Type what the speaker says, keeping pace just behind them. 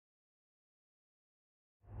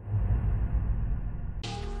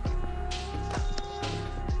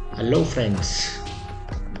Hello friends,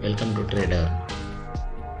 welcome to Trader.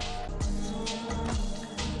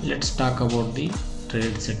 Let's talk about the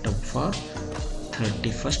trade setup for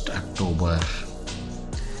 31st October.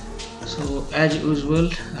 So as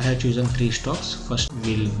usual, I have chosen 3 stocks. First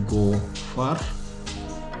we'll go for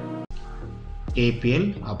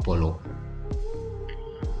APL Apollo.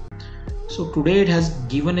 So today it has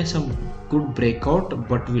given us some good breakout,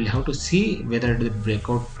 but we'll have to see whether the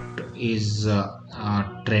breakout is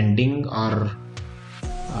trending or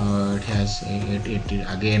it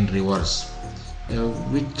again reverse,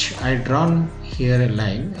 which I drawn here a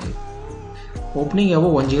line opening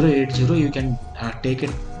above 1080. You can take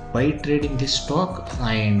it buy trade in this stock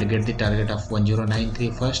and get the target of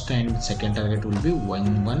 1093 first, and second target will be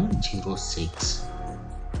 1106.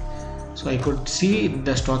 So I could see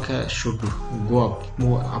the stock should go up,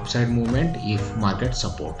 upside movement if market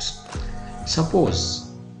supports. Suppose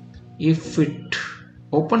if it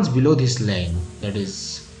opens below this line, that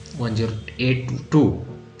is 1082,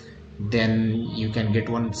 then you can get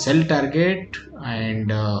one sell target, and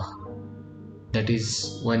that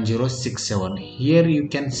is 1067. Here you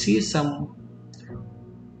can see some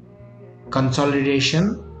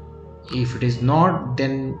consolidation. If it is not,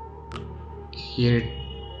 then here it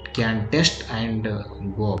can test and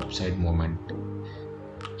go upside movement.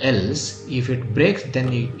 Else if it breaks,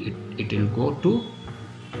 then it will go to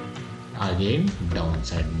again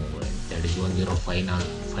downside movement, that is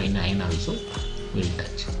 1059 also will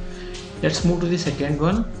touch. Let's move to the second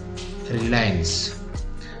one, Reliance.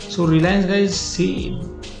 So Reliance, guys, see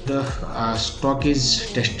the stock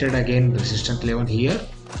is tested again resistance level here,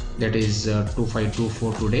 that is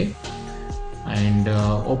 2524 today, and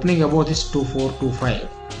opening above this 2525,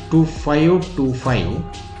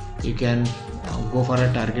 you can go for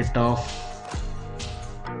a target of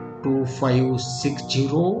 2560,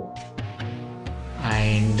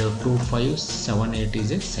 and 2578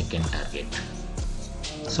 is a second target.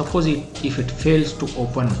 Suppose if it fails to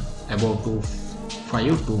open above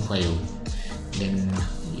 2525, then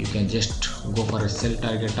you can just go for a sell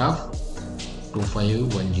target of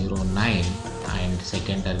 25109, and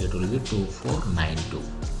second target will be 2492.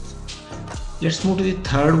 Let's move to the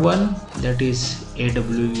third one, that is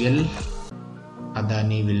AWL,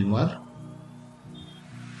 Adani Wilmar.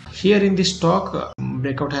 Here in this stock,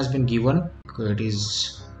 breakout has been given. It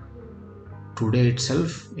is today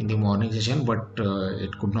itself in the morning session, but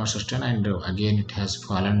it could not sustain, and again it has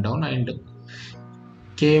fallen down and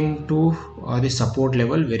came to the support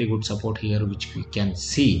level. Very good support here, which we can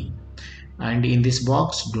see. And in this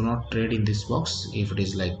box, do not trade in this box if it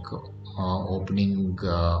is like opening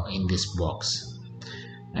in this box.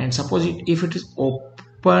 And suppose if it is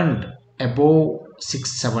opened above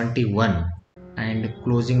 671 and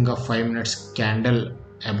closing a 5 minutes candle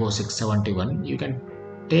above 671, you can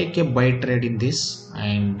take a buy trade in this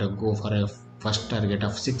and go for a first target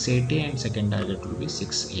of 680, and second target will be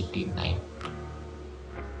 689.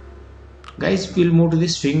 Guys, we'll move to the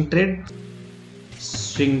swing trade.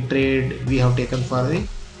 Swing trade we have taken for the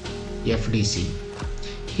FDC.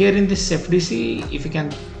 Here in this FDC, if you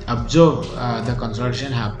can observe, the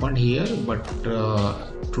consolidation happened here, but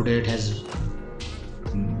today it has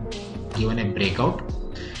given a breakout,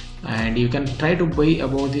 and you can try to buy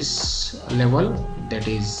above this level, that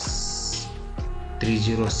is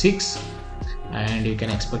 306, and you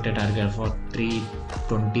can expect a target for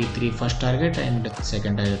 323 first target, and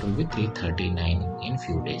second target will be 339 in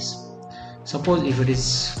few days. Suppose if it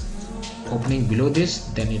is opening below this,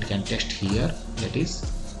 then it can test here, that is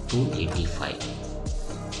 285.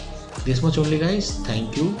 This much only, guys.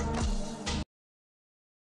 Thank you.